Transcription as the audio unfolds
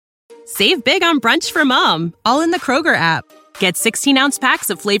Save big on brunch for mom, all in the Kroger app. Get 16-ounce packs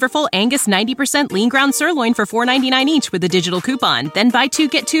of flavorful Angus 90% lean ground sirloin for $4.99 each with a digital coupon. Then buy 2,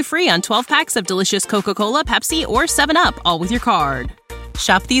 get 2 free on 12 packs of delicious Coca-Cola, Pepsi, or 7-Up, all with your card.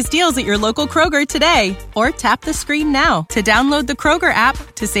 Shop these deals at your local Kroger today, or tap the screen now to download the Kroger app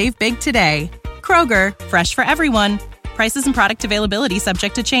to save big today. Kroger, fresh for everyone. Prices and product availability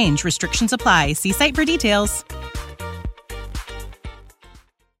subject to change. Restrictions apply. See site for details.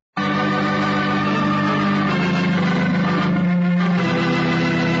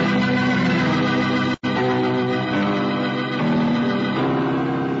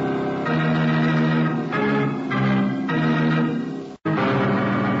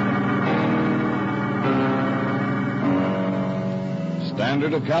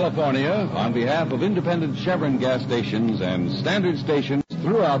 Standard of California, on behalf of independent Chevron gas stations and standard stations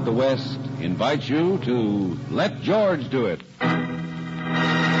throughout the West, invites you to Let George Do It.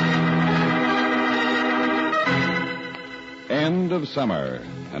 End of Summer.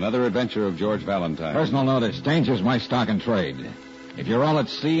 Another adventure of George Valentine. Personal notice. Danger's my stock and trade. If you're all at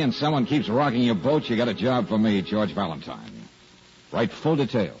sea and someone keeps rocking your boat, you got a job for me, George Valentine. Write full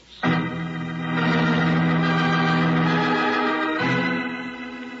details.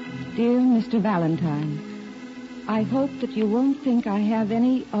 Dear Mr. Valentine, I hope that you won't think I have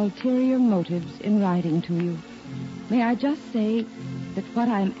any ulterior motives in writing to you. May I just say that what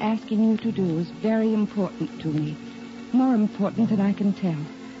I'm asking you to do is very important to me, more important than I can tell.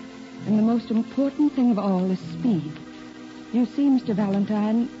 And the most important thing of all is speed. You see, Mr.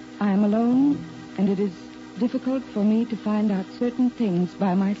 Valentine, I am alone, and it is difficult for me to find out certain things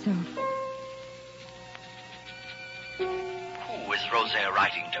by myself. Who is Rosaire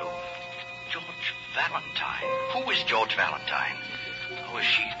writing to? George Valentine. Who is George Valentine? Who is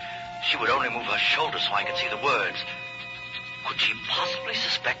she? She would only move her shoulders so I could see the words. Could she possibly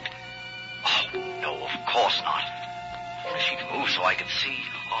suspect? Oh, no, of course not. If she'd move so I could see.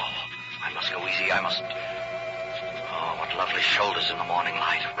 Oh, I must go easy. I must... Oh, what lovely shoulders in the morning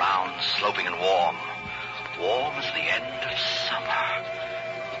light. Round, sloping, and warm. Warm as the end of summer.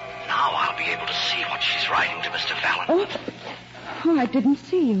 Now I'll be able to see what she's writing to Mr. Valentine. Oh, I didn't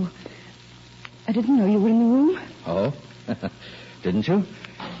see you. I didn't know you were in the room. Oh? Didn't you?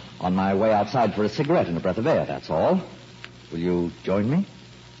 On my way outside for a cigarette and a breath of air, that's all. Will you join me?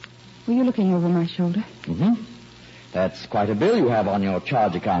 Were you looking over my shoulder? Mm-hmm. That's quite a bill you have on your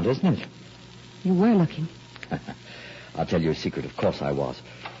charge account, isn't it? You were looking. I'll tell you a secret. Of course I was.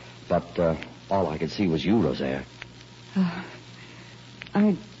 But all I could see was you, Rosaire.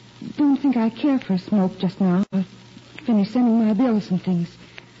 I don't think I care for a smoke just now. I'll finish sending my bills and things.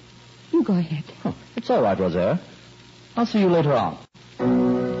 You go ahead. Oh, it's all right, Rosaire. I'll see you later on.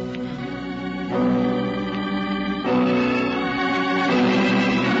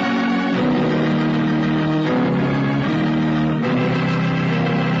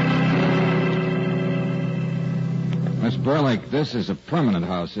 Miss Burlick, this is a permanent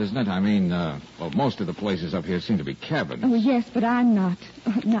house, isn't it? I mean, well, most of the places up here seem to be cabins. Oh, yes, but I'm not.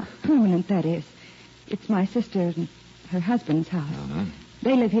 Not permanent, that is. It's my sister and her husband's house. Uh-huh.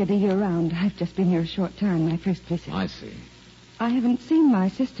 They live here the year round. I've just been here a short time, my first visit. I see. I haven't seen my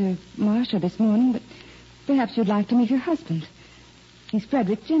sister, Marcia, this morning, but perhaps you'd like to meet her husband. He's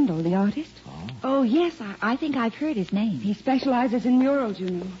Frederick Jindal, the artist. Oh, yes, I think I've heard his name. He specializes in murals, you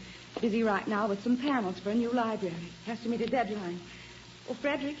know. Busy right now with some panels for a new library. Has to meet a deadline. Oh,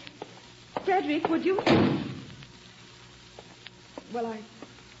 Frederick. Frederick, would you... Well, I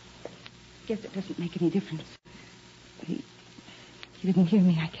guess it doesn't make any difference. He didn't hear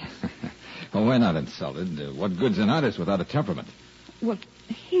me, I guess. Well, we're not insulted. What good's an artist without a temperament? Well,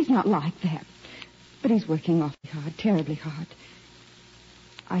 he's not like that. But he's working awfully hard, terribly hard.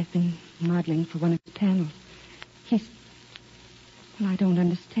 I've been modeling for one of his panels. Well, I don't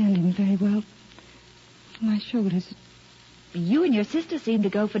understand him very well. My shoulders... You and your sister seem to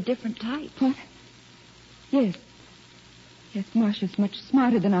go for different types. What? Yes. Yes, Marcia's much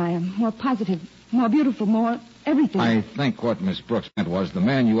smarter than I am. More positive, more beautiful, more everything. I think what Miss Brooks meant was the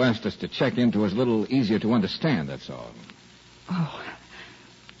man you asked us to check into is a little easier to understand, that's all. Oh,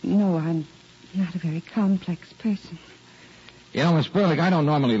 no, I'm not a very complex person. You know, Miss Burlick, I don't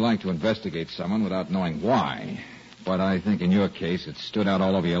normally like to investigate someone without knowing why. But I think in your case it stood out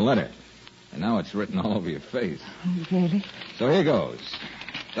all over your letter. And now it's written all over your face. Oh, really? So here goes.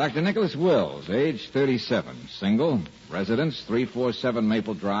 Dr. Nicholas Wills, age 37, single, residence 347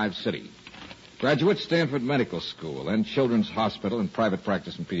 Maple Drive, City. Graduate, Stanford Medical School and Children's Hospital and private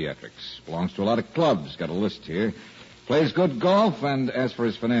practice in pediatrics. Belongs to a lot of clubs, got a list here. Plays good golf, and as for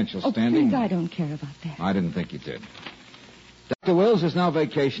his financial standing... Please, I don't care about that. I didn't think you did. Dr. Wills is now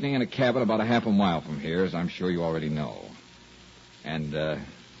vacationing in a cabin about a half a mile from here, as I'm sure you already know. And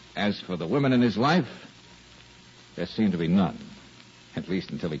as for the women in his life, there seemed to be none. At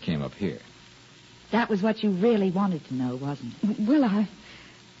least until he came up here. That was what you really wanted to know, wasn't it?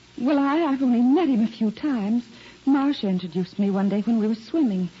 I've only met him a few times. Marcia introduced me one day when we were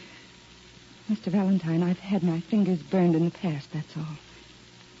swimming. Mr. Valentine, I've had my fingers burned in the past, that's all.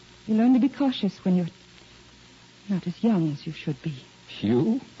 You learn to be cautious when you're not as young as you should be.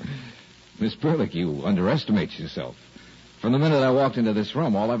 You? Miss Burlick, you underestimate yourself. From the minute I walked into this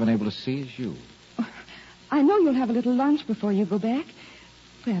room, all I've been able to see is you. I know you'll have a little lunch before you go back.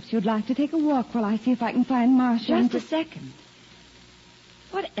 Perhaps you'd like to take a walk while I see if I can find Marcia. Just a second.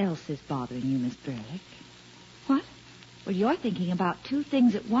 What else is bothering you, Miss Burlick? What? Well, you're thinking about two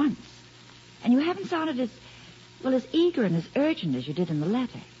things at once. And you haven't sounded as eager and as urgent as you did in the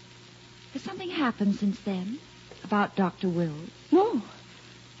letter. Has something happened since then? About Dr. Wills? No.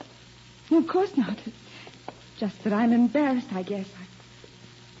 No, of course not. Just that I'm embarrassed, I guess. I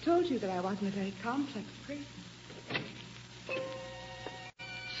told you that I wasn't a very complex person.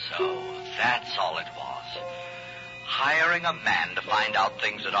 So, that's all it was. Hiring a man to find out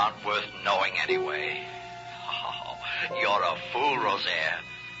things that aren't worth knowing anyway. Oh, you're a fool, Rosaire.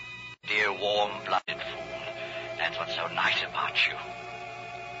 Dear, warm-blooded fool. That's what's so nice about you.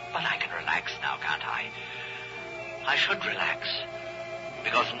 But I can relax now, can't I? I should relax.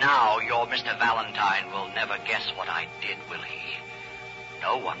 Because now your Mr. Valentine will never guess what I did, will he?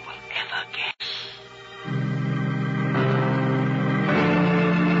 No one will ever guess.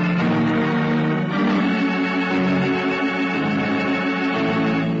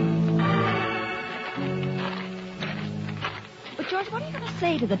 But, George, what are you going to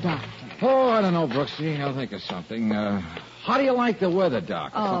say to the doctor? Oh, I don't know, Brooksy. I'll think of something. How do you like the weather,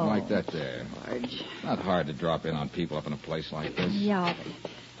 Doc? Or something like that there. George. Not hard to drop in on people up in a place like this. Yeah,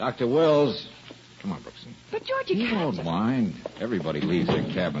 Dr. Wills. Come on, Brooksy. but George, you You can't. won't mind. Everybody leaves their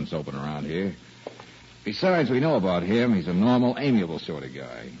cabins open around here. Besides, we know about him. He's a normal, amiable sort of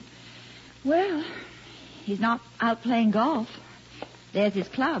guy. Well, he's not out playing golf. There's his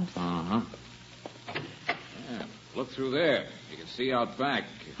clubs. Uh-huh. Yeah, look through there. You can see out back.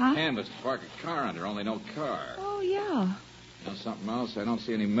 Huh? Canvas to park a car under, only no car. Oh, yeah. You know something else? I don't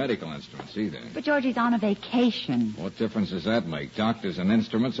see any medical instruments either. But George, he's on a vacation. What difference does that make? Doctors and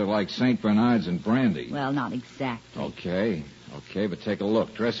instruments are like St. Bernards and brandy. Well, not exactly. Okay, but take a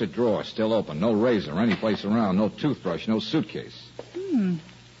look. Dresser drawer, still open. No razor any place around. No toothbrush, no suitcase.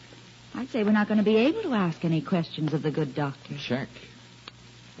 I'd say we're not going to be able to ask any questions of the good doctor. Check.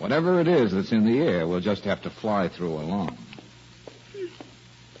 Whatever it is that's in the air, we'll just have to fly through along.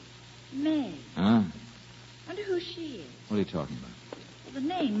 May. Huh? Wonder who she is. What are you talking about? The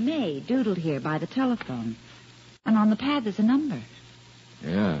name May doodled here by the telephone. And on the pad there's a number.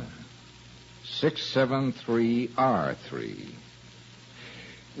 Yeah. 673R3.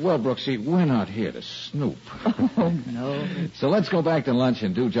 Well, Brooksy, we're not here to snoop. Oh, no. So let's go back to lunch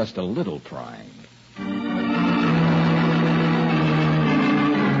and do just a little prying.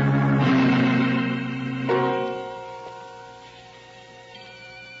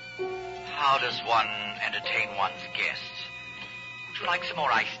 How does one entertain one's guests? Would you like some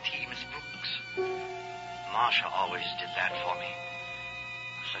more iced tea, Miss Brooks? Marcia always did that for me.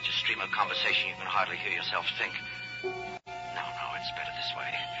 Such a stream of conversation you can hardly hear yourself think. No, it's better this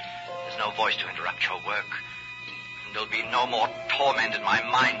way. There's no voice to interrupt your work. And there'll be no more torment in my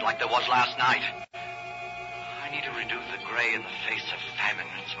mind like there was last night. I need to reduce the gray in the face of famine.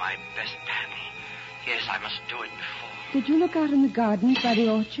 It's my best battle. Yes, I must do it before. Did you look out in the gardens by the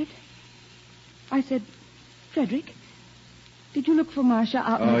orchard? I said, Frederick, did you look for Marcia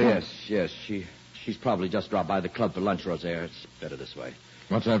out in the garden? Yes. She's probably just dropped by the club for lunch, Rosaire. It's better this way.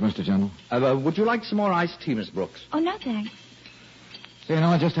 What's that, Mr. General? Would you like some more iced tea, Miss Brooks? Oh, no, thanks. See,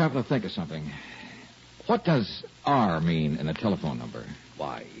 I just happened to think of something. What does R mean in a telephone number?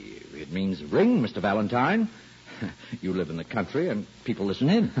 Why, it means ring, Mr. Valentine. You live in the country, and people listen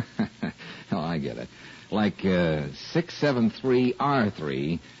in. Oh, I get it. Like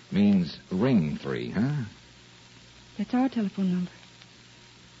 673R3 means ring 3, huh? That's our telephone number.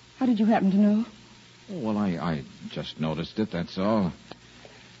 How did you happen to know? Oh, well, I just noticed it, that's all.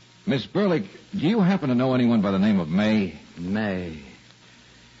 Miss Burlick, do you happen to know anyone by the name of May? May.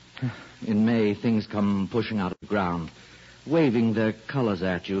 In May, things come pushing out of the ground, waving their colors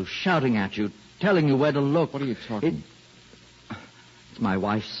at you, shouting at you, telling you where to look. What are you talking? It's my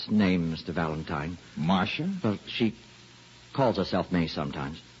wife's name, Mr. Valentine. Marcia? Well, she calls herself May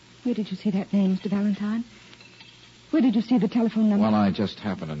sometimes. Where did you see that name, Mr. Valentine? Where did you see the telephone number? Well, I just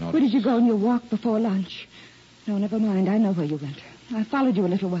happened to notice. Where did you go on your walk before lunch? No, never mind. I know where you went. I followed you a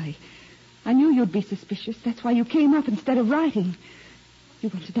little way. I knew you'd be suspicious. That's why you came up instead of writing. You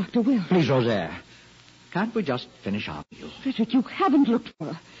went to Dr. Will. Please, Rosaire, can't we just finish our meal? Frederick, you haven't looked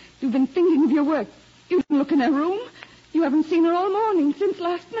for her. You've been thinking of your work. You didn't look in her room. You haven't seen her all morning, since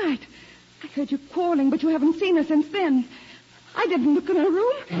last night. I heard you quarreling, but you haven't seen her since then. I didn't look in her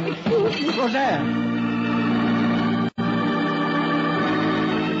room. Excuse me. Rosaire!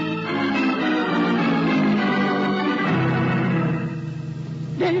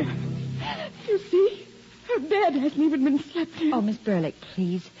 There. You see? Her bed hasn't even been slept in. Oh, Miss Burlick,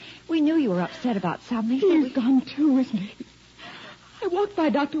 please. We knew you were upset about something. He's gone too, isn't he? I walked by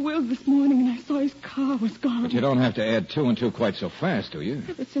Dr. Wills this morning and I saw his car was gone. But you don't have to add 2 and 2 quite so fast, do you?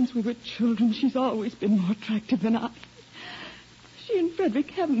 Ever since we were children, she's always been more attractive than I. She and Frederick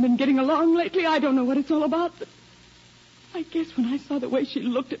haven't been getting along lately. I don't know what it's all about, but I guess when I saw the way she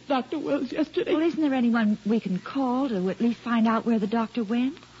looked at Dr. Wills yesterday... Well, isn't there anyone we can call to at least find out where the doctor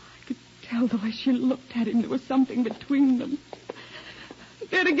went? I could tell the way she looked at him. There was something between them.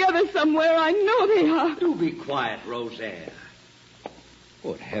 They're together somewhere. I know they are. Do be quiet, Rosaire.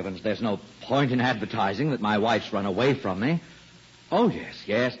 Good heavens, there's no point in advertising that my wife's run away from me. Oh,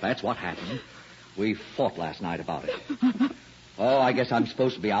 yes, that's what happened. We fought last night about it. Oh, I guess I'm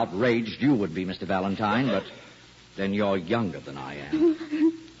supposed to be outraged. You would be, Mr. Valentine, but then you're younger than I am.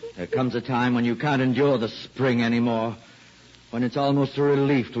 There comes a time when you can't endure the spring anymore, when it's almost a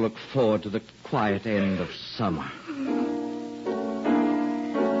relief to look forward to the quiet end of summer.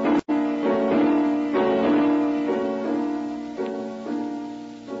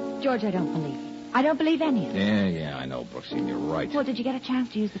 George, I don't believe it. I don't believe any of it. Yeah, I know, Brooksy, you're right. Well, did you get a chance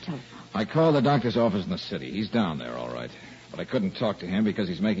to use the telephone? I called the doctor's office in the city. He's down there, all right. But I couldn't talk to him because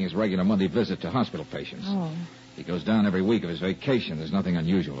he's making his regular Monday visit to hospital patients. Oh. He goes down every week of his vacation. There's nothing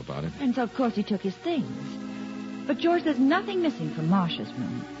unusual about it. And so, of course, he took his things. But, George, there's nothing missing from Marcia's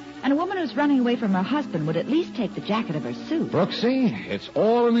room. And a woman who's running away from her husband would at least take the jacket of her suit. Brooksy, it's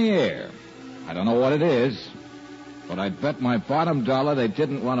all in the air. I don't know what it is, but I'd bet my bottom dollar they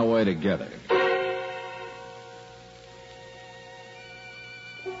didn't run away together.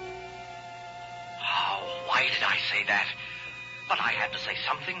 Why did I say that? But I had to say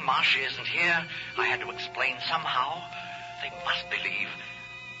something. Marcia isn't here. I had to explain somehow. They must believe.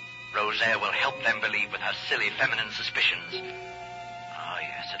 Rosaire will help them believe with her silly feminine suspicions. Oh,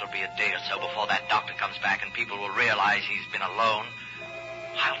 yes, it'll be a day or so before that doctor comes back and people will realize he's been alone.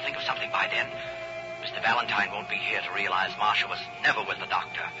 I'll think of something by then. Mr. Valentine won't be here to realize Marcia was never with the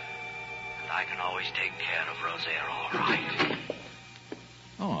doctor. And I can always take care of Rosaire all right.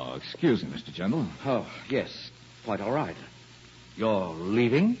 Oh, excuse me, Mr. General. Oh, yes, quite all right. You're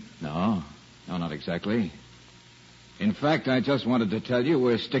leaving? No, not exactly. In fact, I just wanted to tell you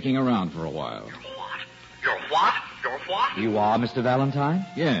we're sticking around for a while. You're what? You're what? You're what? You are, Mr. Valentine?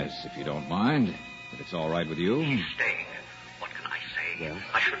 Yes, if you don't mind. If it's all right with you. He's staying. What can I say? Well?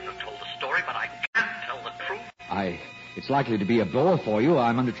 I shouldn't have told the story, but I can't tell the truth. It's likely to be a bore for you.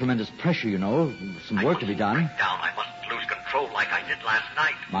 I'm under tremendous pressure, you know. Some work to be done. Break down. I mustn't lose control like I did last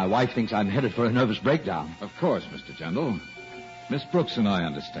night. My wife thinks I'm headed for a nervous breakdown. Of course, Mr. General. Miss Brooks and I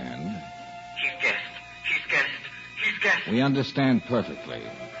understand. He's guessed. We understand perfectly.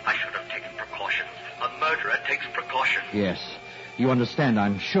 I should have taken precautions. A murderer takes precautions. Yes. You understand,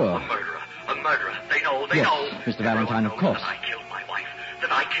 I'm sure. A murderer. They know. Yes, Mr. Valentine, of course. That I killed my wife.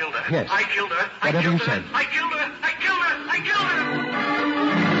 That I killed her. Yes. I killed her. Whatever you say. I killed her.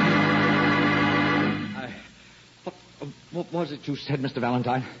 What was it you said, Mr.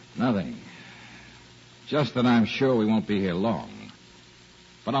 Valentine? Nothing. Just that I'm sure we won't be here long.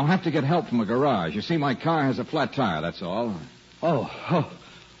 But I'll have to get help from a garage. You see, my car has a flat tire, that's all. Oh,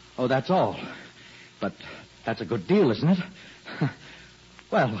 that's all. But that's a good deal, isn't it?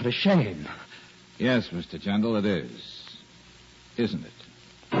 Well, what a shame. Yes, Mr. General, it is. Isn't it?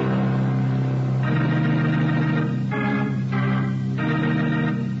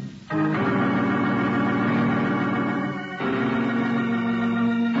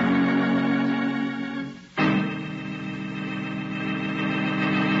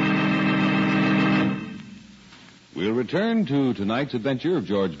 We'll return to tonight's adventure of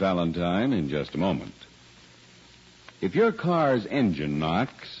George Valentine in just a moment. If your car's engine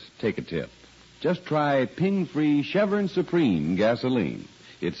knocks, take a tip. Just try ping-free Chevron Supreme gasoline.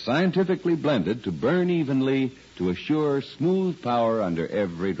 It's scientifically blended to burn evenly to assure smooth power under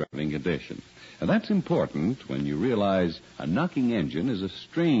every driving condition. And that's important when you realize a knocking engine is a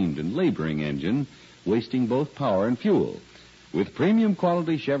strained and laboring engine, wasting both power and fuel. With premium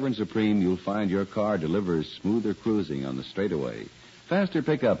quality Chevron Supreme, you'll find your car delivers smoother cruising on the straightaway, faster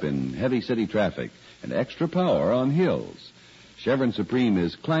pickup in heavy city traffic, and extra power on hills. Chevron Supreme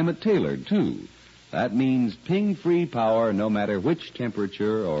is climate-tailored, too. That means ping-free power no matter which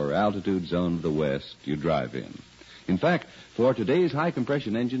temperature or altitude zone of the West you drive in. In fact, for today's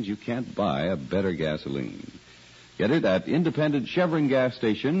high-compression engines, you can't buy a better gasoline. Get it at independent Chevron gas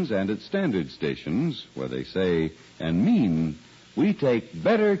stations and at standard stations where they say and mean, we take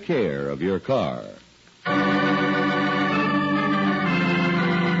better care of your car.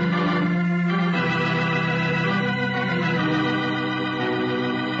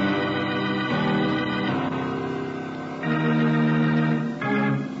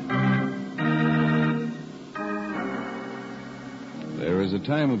 There is a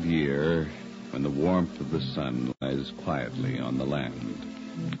time of year when the warmth of the sun lies quietly on the land,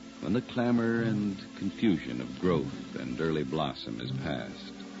 when the clamor and confusion of growth and early blossom is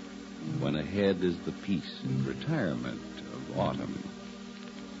past, when ahead is the peace and retirement of autumn.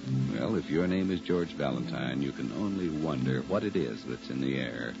 Well, if your name is George Valentine, you can only wonder what it is that's in the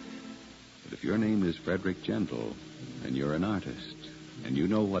air. But if your name is Frederick Gentle, and you're an artist, and you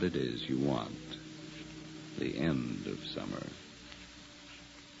know what it is you want, the end of summer.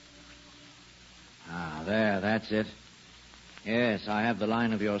 Ah, there, that's it. Yes, I have the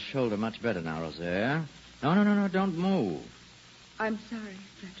line of your shoulder much better now, Rosaire. No, don't move. I'm sorry,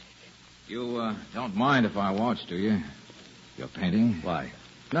 Frederick. You don't mind if I watch, do you? Your painting? Why?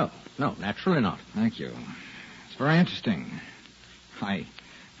 No, naturally not. Thank you. It's very interesting. I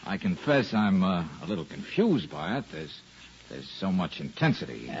confess I'm a little confused by it. There's so much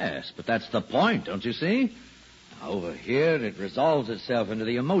intensity. Yes, but that's the point, don't you see? Over here, it resolves itself into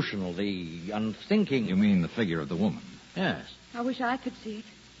the emotional, the unthinking. You mean the figure of the woman? Yes. I wish I could see it.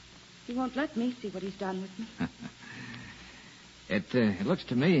 He won't let me see what he's done with me. It looks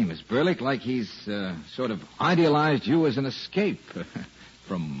to me, Miss Burlick, like he's sort of idealized you as an escape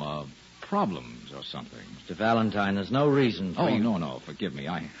from problems or something. Mr. Valentine, there's no reason for Oh, you... no, forgive me.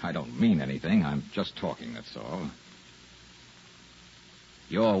 I don't mean anything. I'm just talking, that's all.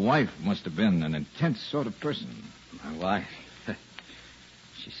 Your wife must have been an intense sort of person. My wife?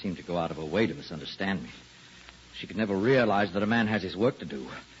 She seemed to go out of her way to misunderstand me. She could never realize that a man has his work to do.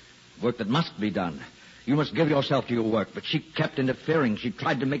 Work that must be done. You must give yourself to your work, but she kept interfering. She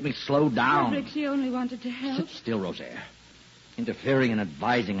tried to make me slow down. Frederick, she only wanted to help. Sit still, Rosaire. Interfering and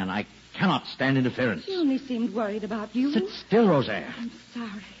advising, and I cannot stand interference. She only seemed worried about you. Sit still, Rosaire. I'm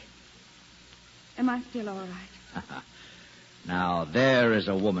sorry. Am I still all right? Now, there is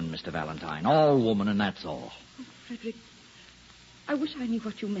a woman, Mr. Valentine. All woman, and that's all. Oh, Frederick, I wish I knew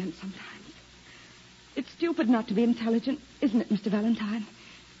what you meant sometimes. It's stupid not to be intelligent, isn't it, Mr. Valentine?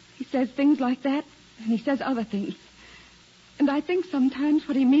 He says things like that, and he says other things. And I think sometimes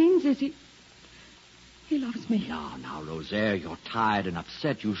what he means is he loves me. Now, Rosaire, you're tired and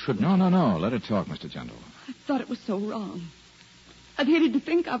upset. You shouldn't... No. Let her talk, Mr. Gentle. I thought it was so wrong. I've hated to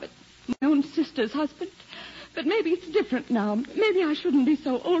think of it. My own sister's husband. But maybe it's different now. Maybe I shouldn't be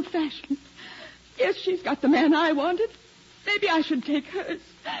so old-fashioned. Yes, she's got the man I wanted. Maybe I should take hers.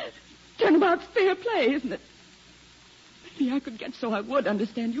 Turnabout's fair play, isn't it? Maybe I could get so I would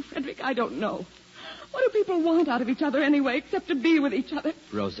understand you, Frederick. I don't know. What do people want out of each other anyway, except to be with each other?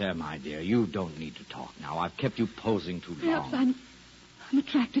 Rosaire, my dear, you don't need to talk now. I've kept you posing too long. Perhaps I'm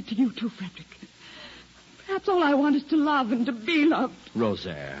attracted to you, too, Frederick. Perhaps all I want is to love and to be loved.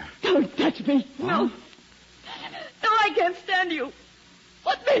 Rosaire. Don't touch me. What? No. No, I can't stand you.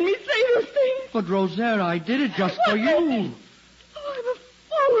 What made me say those things? But, Rosaire, I did it just for What you. made me- Oh, I'm a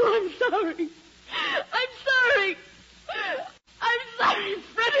fool. I'm sorry. I'm sorry. I'm sorry,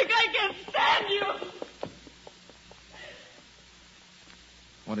 Frederick. I can't stand you.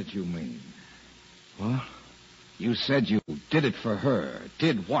 What did you mean? What? You said you did it for her.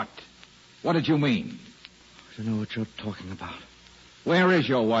 Did what? What did you mean? I don't know what you're talking about. Where is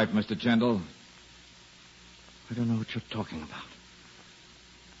your wife, Mr. Gentle? I don't know what you're talking about.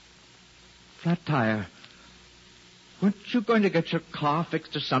 Flat tire. Weren't you going to get your car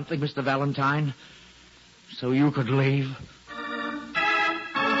fixed or something, Mr. Valentine? So you could leave?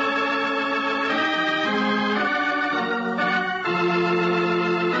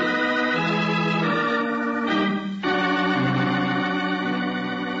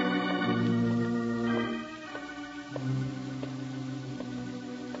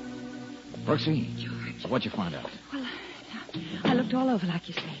 Brooksy, what'd you find out? Well, I looked all over, like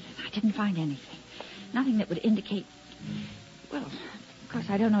you said. I didn't find anything. Nothing that would indicate... Well, of course,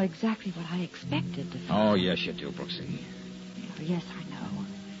 I don't know exactly what I expected to find. Oh, yes, you do, Brooksy. Oh, yes, I know.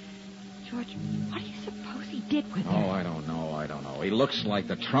 George, what do you suppose he did with her? Oh, I don't know. He looks like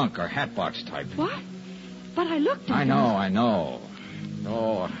the trunk or hat box type. What? But I looked at him. I know.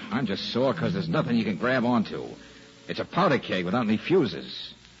 Oh, I'm just sore because there's nothing you can grab onto. It's a powder keg without any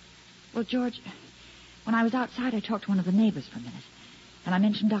fuses. Well, George, when I was outside, I talked to one of the neighbors for a minute. And I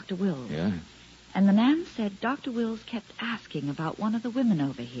mentioned Dr. Wills. Yeah? And the man said Dr. Wills kept asking about one of the women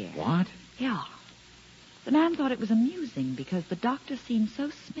over here. What? Yeah. The man thought it was amusing because the doctor seemed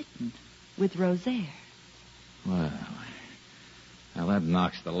so smitten with Rosaire. Well, that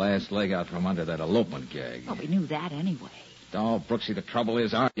knocks the last leg out from under that elopement gag. Well, we knew that anyway. Oh, Brooksy, the trouble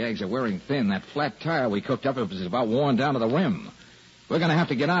is our gags are wearing thin. That flat tire we cooked up is about worn down to the rim. We're going to have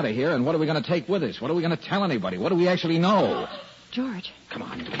to get out of here, and what are we going to take with us? What are we going to tell anybody? What do we actually know? George. Come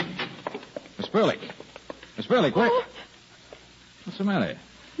on. Miss Burlick. Miss Burlick, where... Oh. What's the matter?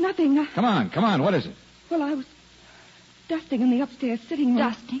 Nothing. Come on. What is it? Well, I was dusting in the upstairs sitting room.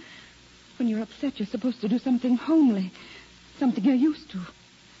 Dusting? When you're upset, you're supposed to do something homely. Something you're used to.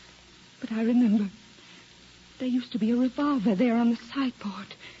 But I remember there used to be a revolver there on the sideboard.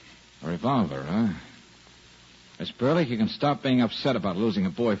 A revolver, huh? Miss Burlick, you can stop being upset about losing a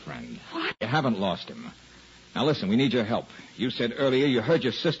boyfriend. What? You haven't lost him. Now, listen, we need your help. You said earlier you heard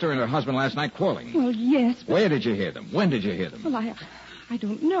your sister and her husband last night quarreling. Well, yes, but... Where did you hear them? When did you hear them? Well, I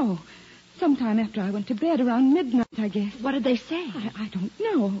don't know. Sometime after I went to bed, around midnight, I guess. What did they say? I don't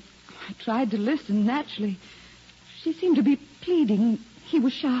know. I tried to listen, naturally. She seemed to be pleading. He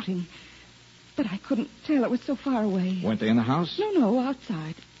was shouting. But I couldn't tell. It was so far away. Weren't they in the house? No,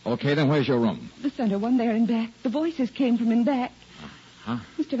 outside. Okay, then where's your room? The center one there in back. The voices came from in back. Huh?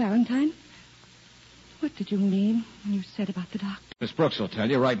 Mr. Valentine, what did you mean when you said about the doctor? Miss Brooks will tell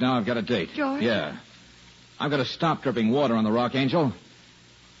you. Right now I've got a date. George? Yeah. I'm going to stop dripping water on the Rock Angel.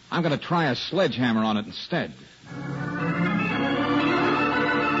 I'm going to try a sledgehammer on it instead.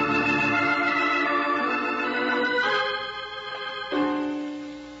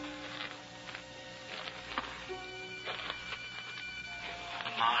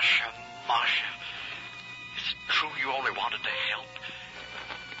 Marcia, is it true you only wanted to help?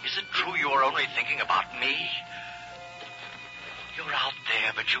 Is it true you were only thinking about me? You're out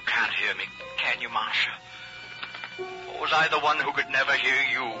there, but you can't hear me, can you, Marcia? Or was I the one who could never hear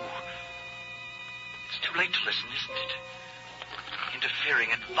you? It's too late to listen, isn't it? Interfering,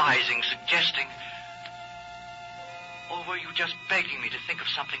 advising, suggesting. Or were you just begging me to think of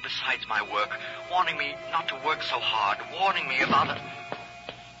something besides my work, warning me not to work so hard, warning me about it?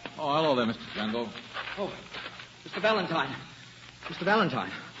 Oh, hello there, Mr. Jandal. Oh, Mr. Valentine. Mr.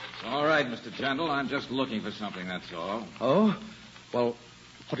 Valentine. It's all right, Mr. Jandal. I'm just looking for something, that's all. Oh? Well,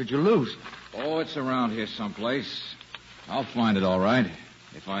 what did you lose? Oh, it's around here someplace. I'll find it all right.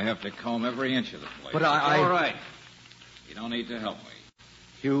 If I have to comb every inch of the place. But I... All right. You don't need to help me.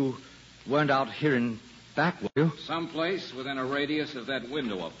 You weren't out here in back, were you? Someplace within a radius of that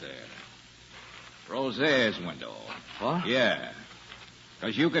window up there. Rosaire's window. What? Yeah.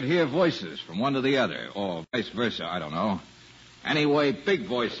 Because you could hear voices from one to the other, or vice versa, I don't know. Anyway, big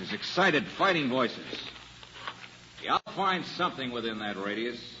voices, excited, fighting voices. Yeah, I'll find something within that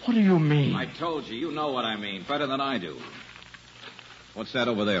radius. What do you mean? I told you, you know what I mean, better than I do. What's that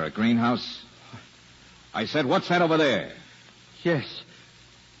over there, a greenhouse? I said, what's that over there? Yes.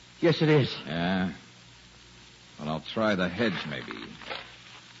 Yes, it is. Yeah? Well, I'll try the hedge, maybe.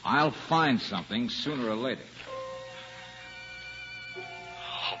 I'll find something sooner or later.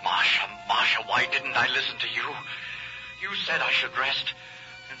 Oh, Marcia, why didn't I listen to you? You said I should rest.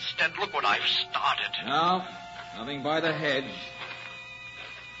 Instead, look what I've started. No, nothing by the hedge.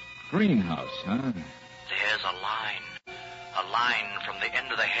 Greenhouse, huh? There's a line. A line from the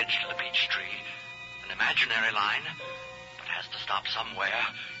end of the hedge to the peach tree. An imaginary line. But has to stop somewhere.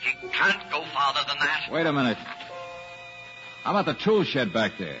 He can't go farther than that. Wait a minute. How about the tool shed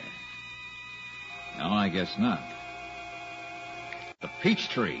back there? No, I guess not. The peach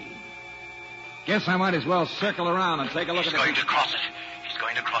tree. Guess I might as well circle around and take a look at the... He's going to cross it. He's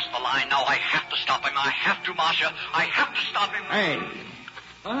going to cross the line. Now I have to stop him. I have to, Marcia. I have to stop him. Hey.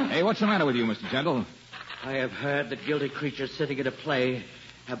 Huh? Hey, what's the matter with you, Mr. Gentle? I have heard that guilty creatures sitting at a play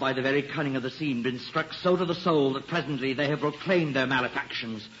have by the very cunning of the scene been struck so to the soul that presently they have proclaimed their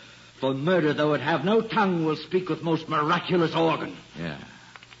malefactions. For murder, though it have no tongue, will speak with most miraculous organ. Yeah,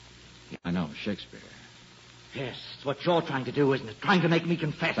 I know, Shakespeare. Yes, it's what you're trying to do, isn't it? Trying to make me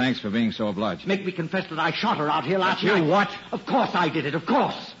confess. Thanks for being so obliging. Make me confess that I shot her out here last you night. what? Of course I did it, of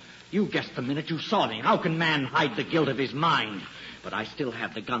course. You guessed the minute you saw me. How can man hide the guilt of his mind? But I still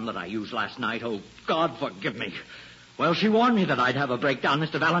have the gun that I used last night. Oh, God forgive me. Well, she warned me that I'd have a breakdown,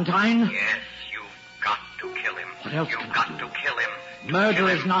 Mr. Valentine. Yes, you've got to kill him. What else You've can I got do? to kill him. Murder Kill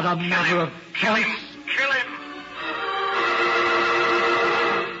is him. not a Kill matter him. of Kill him. choice. Kill him.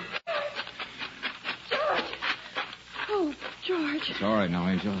 George. Oh, George. George. It's all right now,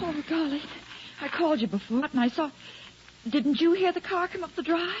 Angel. Oh, golly. I called you before, and I saw... Didn't you hear the car come up the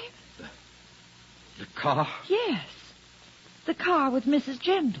drive? The car? Yes. The car with Mrs.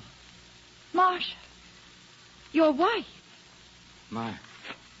 Jendal. Marcia. Your wife. Marcia.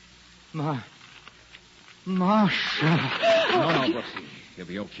 No, Brooksy. You'll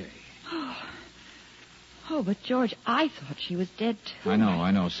be okay. Oh, but George, I thought she was dead, too.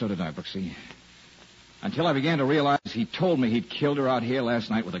 I know. So did I, Brooksy. Until I began to realize he told me he'd killed her out here last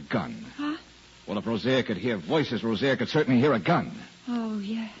night with a gun. Huh? Well, if Rosaire could hear voices, Rosaire could certainly hear a gun. Oh,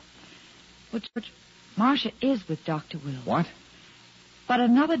 yeah. Well, George, Marcia is with Dr. Wills. What? But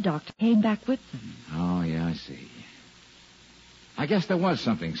another doctor came back with them. Oh, yeah, I see. I guess there was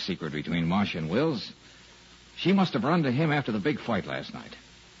something secret between Marcia and Wills. She must have run to him after the big fight last night.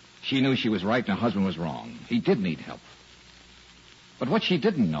 She knew she was right and her husband was wrong. He did need help. But what she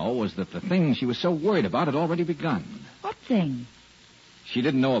didn't know was that the thing she was so worried about had already begun. What thing? She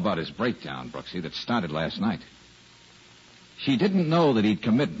didn't know about his breakdown, Brooksy, that started last night. She didn't know that he'd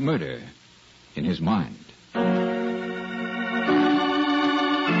commit murder in his mind.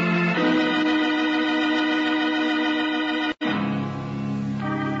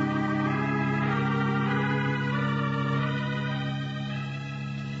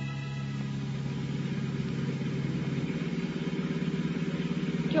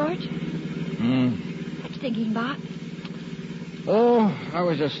 George? What you thinking about? Oh, I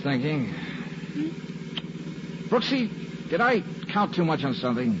was just thinking. Brooksy, did I count too much on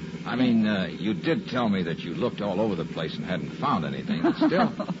something? I mean, you did tell me that you looked all over the place and hadn't found anything, but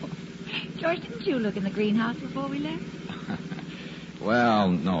still... George, didn't you look in the greenhouse before we left? Well,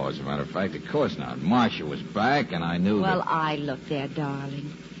 no, as a matter of fact, of course not. Marcia was back, and I knew Well, that... I looked there,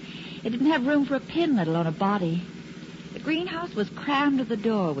 darling. It didn't have room for a pin, let alone a body. The greenhouse was crammed to the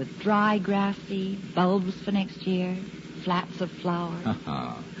door with dry grass seed, bulbs for next year, flats of flowers.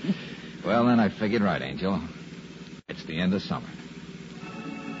 Well, then I figured right, Angel. It's the end of summer.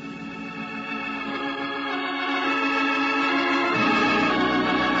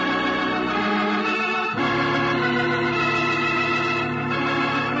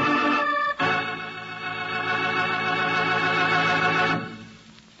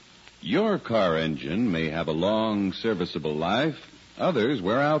 Your car engine may have a long, serviceable life. Others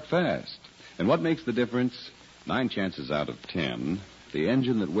wear out fast. And what makes the difference? 9 chances out of 10, the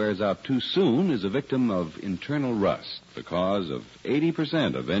engine that wears out too soon is a victim of internal rust, the cause of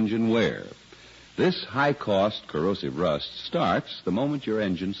 80% of engine wear. This high-cost corrosive rust starts the moment your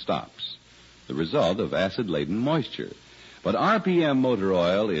engine stops, the result of acid-laden moisture. But RPM motor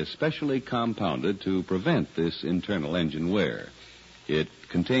oil is specially compounded to prevent this internal engine wear. It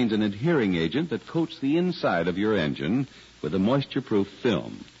contains an adhering agent that coats the inside of your engine with a moisture-proof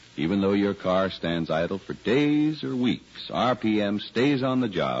film. Even though your car stands idle for days or weeks, RPM stays on the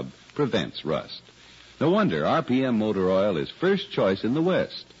job, prevents rust. No wonder RPM motor oil is first choice in the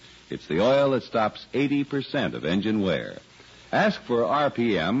West. It's the oil that stops 80% of engine wear. Ask for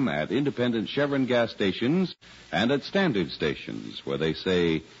RPM at independent Chevron gas stations and at standard stations where they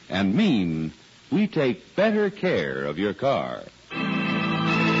say and mean, we take better care of your car.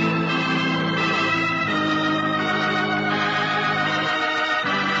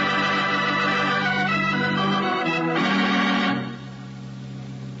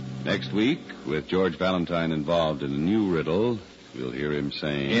 Next week, with George Valentine involved in a new riddle, we'll hear him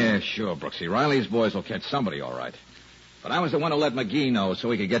saying... Yeah, sure, Brooksy. Riley's boys will catch somebody, all right. But I was the one who let McGee know so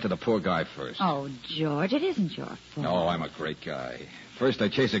he could get to the poor guy first. Oh, George, it isn't your fault. No, I'm a great guy. First, I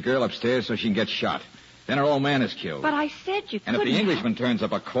chase a girl upstairs so she can get shot. Then her old man is killed. But I said you And couldn't... if the Englishman turns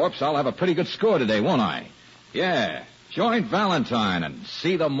up a corpse, I'll have a pretty good score today, won't I? Yeah, join Valentine and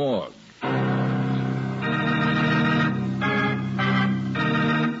see the morgue.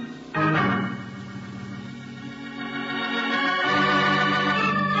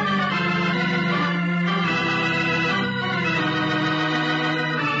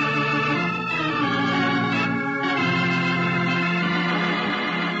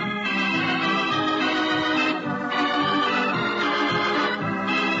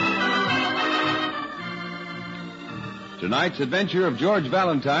 Tonight's adventure of George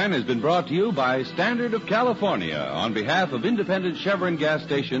Valentine has been brought to you by Standard of California on behalf of independent Chevron gas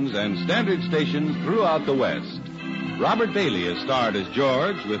stations and Standard stations throughout the West. Robert Bailey is starred as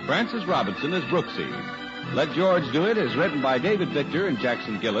George with Francis Robinson as Brooksy. Let George Do It is written by David Victor and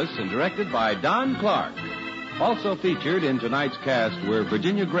Jackson Gillis and directed by Don Clark. Also featured in tonight's cast were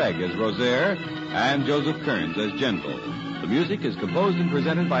Virginia Gregg as Rosaire and Joseph Kearns as Jendal. The music is composed and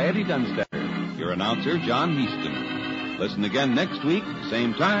presented by Eddie Dunstetter. Your announcer, John Heaston. Listen again next week,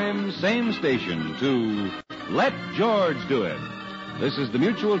 same time, same station, to Let George Do It. This is the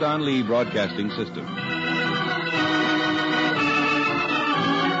Mutual Don Lee Broadcasting System.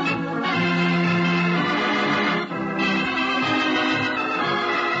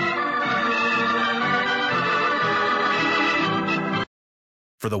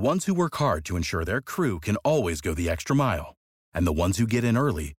 For the ones who work hard to ensure their crew can always go the extra mile, and the ones who get in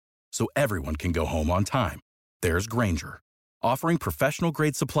early so everyone can go home on time, there's Grainger, offering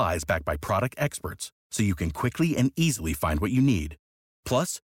professional-grade supplies backed by product experts so you can quickly and easily find what you need.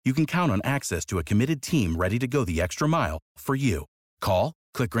 Plus, you can count on access to a committed team ready to go the extra mile for you. Call,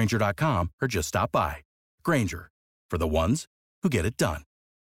 click Grainger.com, or just stop by. Grainger, for the ones who get it done.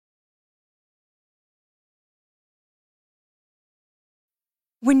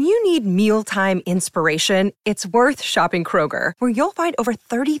 When you need mealtime inspiration, it's worth shopping Kroger, where you'll find over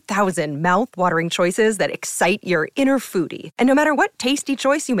 30,000 mouth-watering choices that excite your inner foodie. And no matter what tasty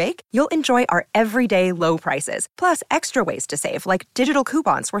choice you make, you'll enjoy our everyday low prices, plus extra ways to save, like digital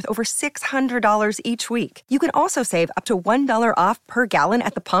coupons worth over $600 each week. You can also save up to $1 off per gallon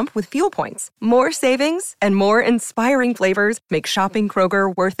at the pump with fuel points. More savings and more inspiring flavors make shopping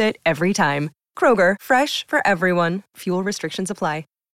Kroger worth it every time. Kroger, fresh for everyone. Fuel restrictions apply.